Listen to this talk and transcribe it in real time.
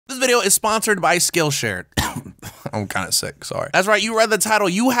video is sponsored by Skillshare. I'm kind of sick, sorry. That's right, you read the title.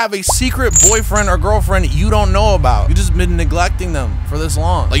 You have a secret boyfriend or girlfriend you don't know about. You just been neglecting them for this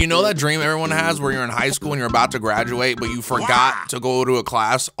long. Like, you know that dream everyone has where you're in high school and you're about to graduate, but you forgot to go to a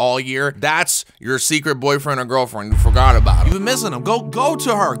class all year? That's your secret boyfriend or girlfriend. You forgot about it. You've been missing them. Go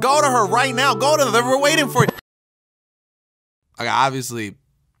to her. Go to her right now. Go to them. We're waiting for you. Okay, obviously,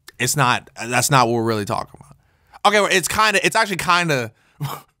 that's not what we're really talking about. Okay, it's actually kind of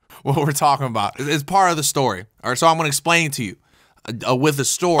what we're talking about. It's part of the story. All right, so I'm gonna explain it to you with the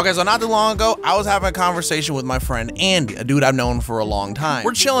story. Okay, so not too long ago, I was having a conversation with my friend Andy, a dude I've known for a long time.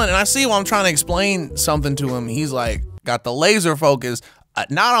 We're chilling, and I see while I'm trying to explain something to him, he's like, got the laser focus,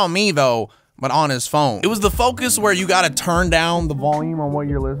 not on me though, but on his phone. It was the focus where you gotta turn down the volume on what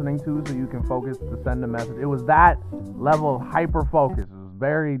you're listening to so you can focus to send a message. It was that level of hyper focus. It was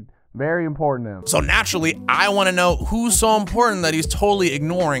very, very important to him. So naturally, I wanna know who's so important that he's totally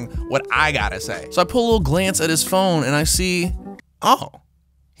ignoring what I gotta say. So I pull a little glance at his phone and I see, oh,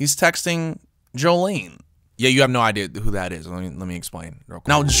 he's texting Jolene. Yeah, you have no idea who that is. Let me explain real quick.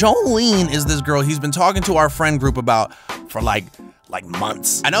 Now, Jolene is this girl he's been talking to our friend group about for like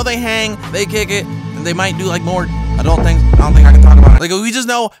months. I know they hang, they kick it, and they might do like more adult things. I don't think I can talk about it. Like, we just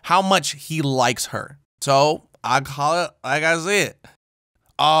know how much he likes her. So I call it like I see it.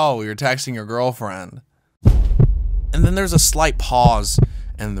 Oh, you're texting your girlfriend. And then there's a slight pause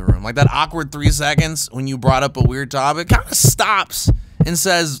in the room. Like that awkward 3 seconds when you brought up a weird topic, kind of stops and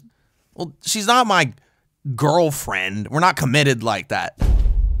says, well, she's not my girlfriend. We're not committed like that.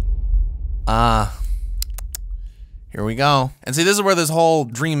 Here we go. And see, this is where this whole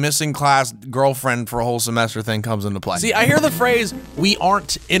dream missing class girlfriend for a whole semester thing comes into play. See, I hear the phrase, we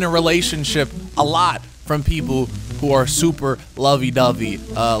aren't in a relationship a lot from people who are super lovey-dovey,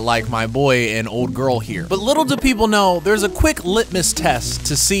 like my boy and old girl here. But little do people know, there's a quick litmus test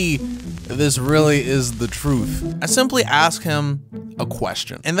to see if this really is the truth. I simply ask him a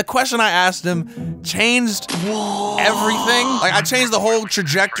question. And the question I asked him changed everything. Like, I changed the whole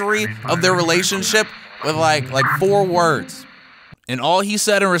trajectory of their relationship with like 4 words. And all he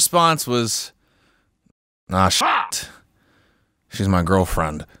said in response was, nah, shit. She's my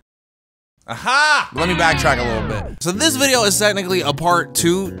girlfriend. Aha! Let me backtrack a little bit. So this video is technically a part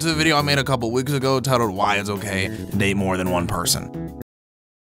 2 to the video I made a couple weeks ago titled Why It's Okay to Date More Than One Person.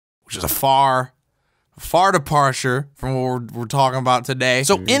 Which is a far departure from what we're talking about today.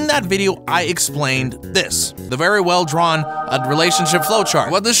 So in that video, I explained this, the very well-drawn relationship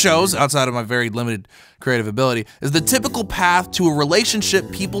flowchart. What this shows, outside of my very limited creative ability, is the typical path to a relationship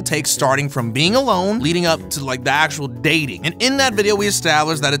people take starting from being alone, leading up to like the actual dating. And in that video, we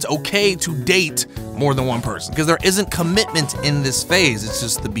established that it's okay to date more than one person because there isn't commitment in this phase. It's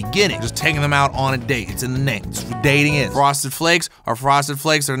just the beginning, just taking them out on a date. It's in the name. It's what dating is. Frosted Flakes are Frosted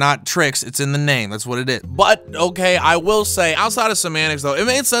Flakes. They're not tricks. It's in the name. That's what it is. But okay, I will say, outside of semantics though, it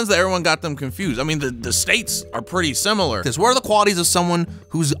made sense that everyone got them confused. I mean, the states are pretty similar. What are the qualities of someone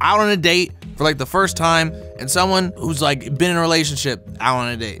who's out on a date for like the first time and someone who's like been in a relationship out on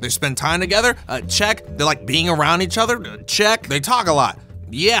a date? They spend time together, check. They like being around each other, check. They talk a lot,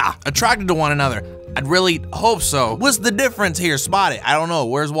 yeah. Attracted to one another, I'd really hope so. What's the difference here? Spot it. I don't know.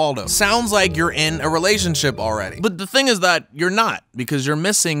 Where's Waldo? Sounds like you're in a relationship already. But the thing is that you're not, because you're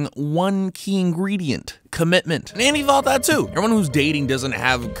missing one key ingredient: commitment. And Andy thought that too. Everyone who's dating doesn't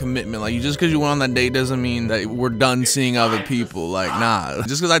have commitment. Like, just because you went on that date doesn't mean that we're done seeing other people. Like, nah.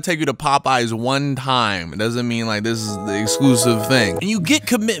 Just because I take you to Popeyes one time, it doesn't mean like this is the exclusive thing. And you get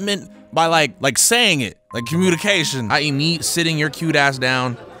commitment by like saying it, like communication. I.e. me sitting your cute ass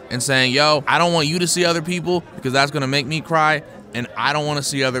down and saying, yo, I don't want you to see other people because that's gonna make me cry, and I don't wanna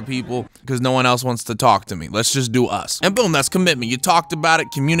see other people because no one else wants to talk to me. Let's just do us. And boom, that's commitment. You talked about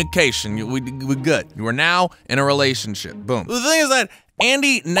it, communication, we're good. You are now in a relationship, boom. The thing is that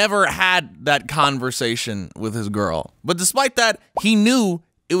Andy never had that conversation with his girl. But despite that, he knew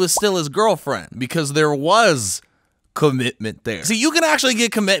it was still his girlfriend because there was commitment there. See, you can actually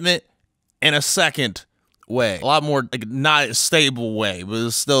get commitment in a second way, a lot more like not a stable way, but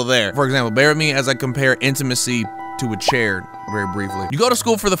it's still there. For example, bear with me as I compare intimacy to a chair very briefly. You go to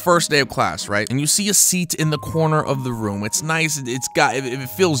school for the first day of class, right? And you see a seat in the corner of the room. It's nice, it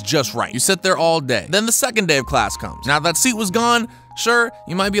feels just right. You sit there all day. Then the second day of class comes. Now if that seat was gone, sure,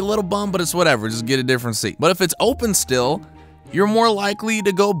 you might be a little bummed, but it's whatever, just get a different seat. But if it's open still, you're more likely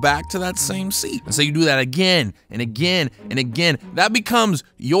to go back to that same seat. And so you do that again and again and again. That becomes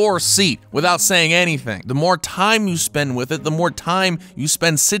your seat without saying anything. The more time you spend with it, the more time you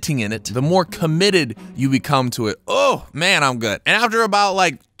spend sitting in it, the more committed you become to it. Oh, man, I'm good. And after about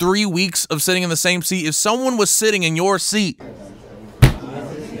like 3 weeks of sitting in the same seat, if someone was sitting in your seat,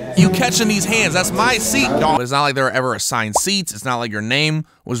 you catching these hands. That's my seat, dog. It's not like there were ever assigned seats. It's not like your name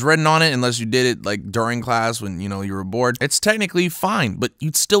was written on it unless you did it like during class when, you know, you were bored. It's technically fine, but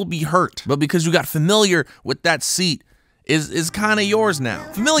you'd still be hurt. But because you got familiar with that seat, is kind of yours now.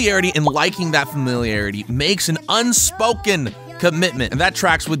 Familiarity and liking that familiarity makes an unspoken commitment. And that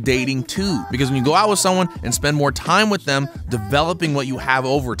tracks with dating too. Because when you go out with someone and spend more time with them, developing what you have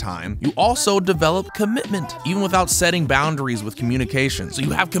over time, you also develop commitment, even without setting boundaries with communication. So you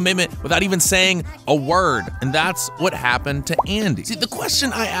have commitment without even saying a word. And that's what happened to Andy. See, the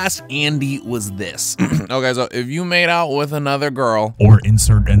question I asked Andy was this. Okay, so if you made out with another girl, or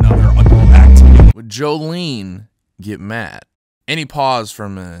insert another adult activity, would Jolene get mad? And he paused for a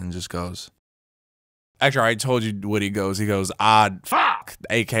minute and just goes, actually, I told you what he goes. He goes, odd fuck,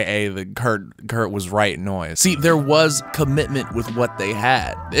 AKA the Kurt was right noise. See, there was commitment with what they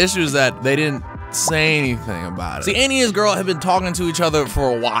had. The issue is that they didn't say anything about it. See, Andy and his girl have been talking to each other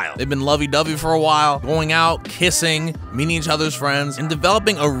for a while. They've been lovey-dovey for a while, going out, kissing, meeting each other's friends, and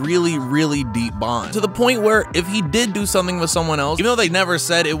developing a really, really deep bond. To the point where if he did do something with someone else, even though they never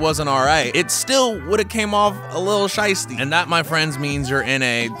said it wasn't all right, it still would have came off a little shiesty. And that, my friends, means you're in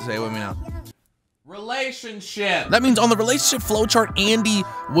a, say it with me now, relationship. That means on the relationship flowchart, Andy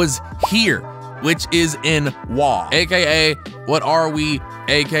was here, which is in WA, AKA, what are we?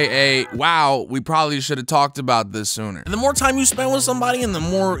 AKA, wow, we probably should have talked about this sooner. And the more time you spend with somebody and the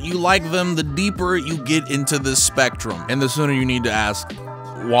more you like them, the deeper you get into the spectrum. And the sooner you need to ask,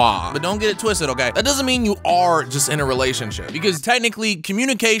 why? But don't get it twisted, okay? That doesn't mean you are just in a relationship, because technically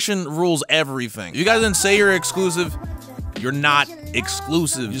communication rules everything. If you guys didn't say you're exclusive, you're not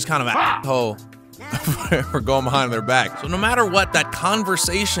exclusive. You're just kind of an asshole. We're going behind their back. So no matter what, that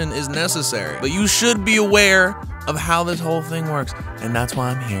conversation is necessary. But you should be aware of how this whole thing works. And that's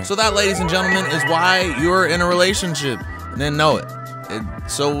why I'm here. So that, ladies and gentlemen, is why you're in a relationship. Didn't know it.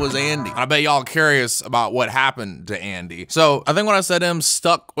 So was Andy. I bet y'all curious about what happened to Andy. So I think what I said to him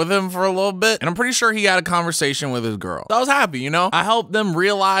stuck with him for a little bit. And I'm pretty sure he had a conversation with his girl. So I was happy, you know? I helped them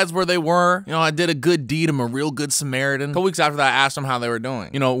realize where they were. You know, I did a good deed. I'm a real good Samaritan. A couple weeks after that, I asked them how they were doing.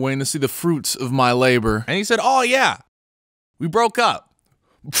 You know, waiting to see the fruits of my labor. And he said, oh yeah, we broke up.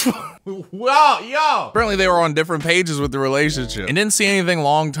 Wow, yo! Apparently they were on different pages with the relationship and didn't see anything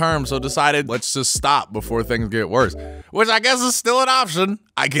long term, so decided let's just stop before things get worse. Which I guess is still an option,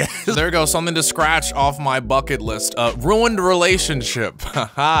 I guess. There goes something to scratch off my bucket list. Ruined relationship.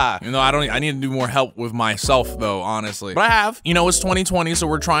 Haha. You know, I need to do more help with myself though, honestly. But I have. You know, it's 2020, so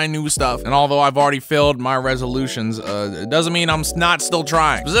we're trying new stuff. And although I've already failed my resolutions, it doesn't mean I'm not still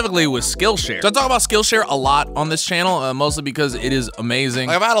trying. Specifically with Skillshare. So I talk about Skillshare a lot on this channel, mostly because it is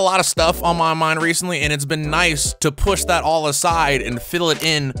amazing. Like, I've had a lot of stuff on my mind recently, and it's been nice to push that all aside and fill it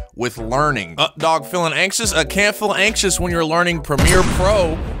in with learning. Dog, feeling anxious? Can't feel anxious when you're learning Premiere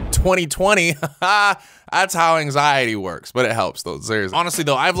Pro 2020. That's how anxiety works, but it helps though, seriously. Honestly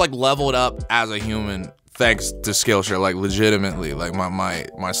though, I've like leveled up as a human thanks to Skillshare, like legitimately. Like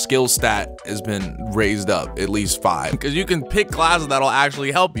my skill stat has been raised up at least 5. Because you can pick classes that'll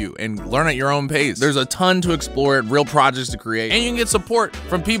actually help you and learn at your own pace. There's a ton to explore, real projects to create, and you can get support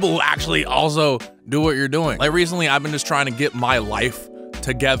from people who actually also do what you're doing. Like recently, I've been just trying to get my life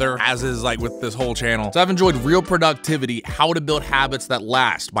together, as is like with this whole channel. So I've enjoyed Real Productivity, How to Build Habits That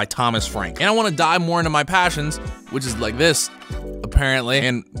Last by Thomas Frank. And I want to dive more into my passions, which is like this, apparently,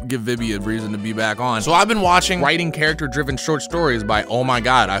 and give Vibi a reason to be back on. So I've been watching writing character-driven short stories by, oh my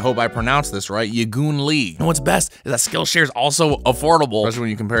God, I hope I pronounced this right, Yagoon Lee. And what's best is that Skillshare is also affordable, especially when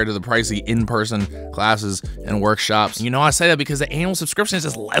you compare it to the pricey in-person classes and workshops. You know, I say that because the annual subscription is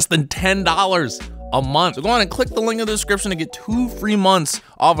just less than $10 a month. So go on and click the link in the description to get 2 free months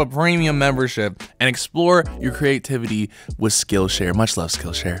off a premium membership and explore your creativity with Skillshare. Much love,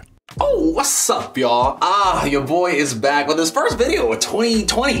 Skillshare. Oh, what's up, y'all? Your boy is back with his first video of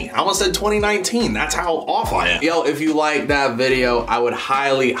 2020. I almost said 2019. That's how off I am. Yo, if you like that video, I would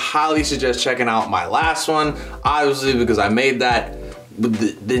highly, highly suggest checking out my last one. Obviously, because I made that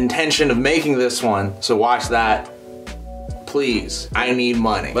with the intention of making this one. So watch that. Please, I need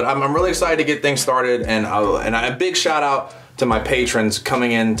money. But I'm really excited to get things started, and a big shout out to my patrons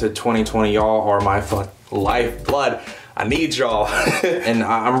coming into 2020. Y'all are my lifeblood. I need y'all. And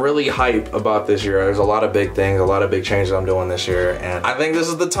I'm really hype about this year. There's a lot of big things, a lot of big changes I'm doing this year, and I think this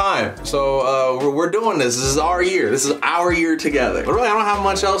is the time. So we're doing this. This is our year. This is our year together. But really, I don't have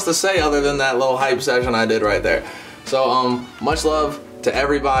much else to say other than that little hype session I did right there. So much love to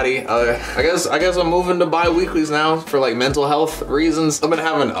everybody. I guess I'm moving to bi-weeklies now for like mental health reasons. I've been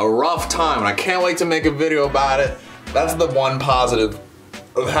having a rough time and I can't wait to make a video about it. That's the one positive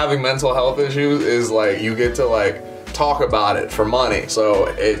of having mental health issues, is like you get to like talk about it for money. So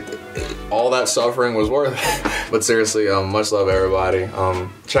all that suffering was worth it. But seriously, much love everybody.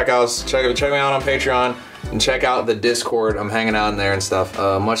 Check me out on Patreon and check out the Discord. I'm hanging out in there and stuff.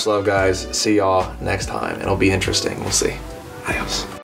 Much love, guys. See y'all next time. It'll be interesting. We'll see. Adios.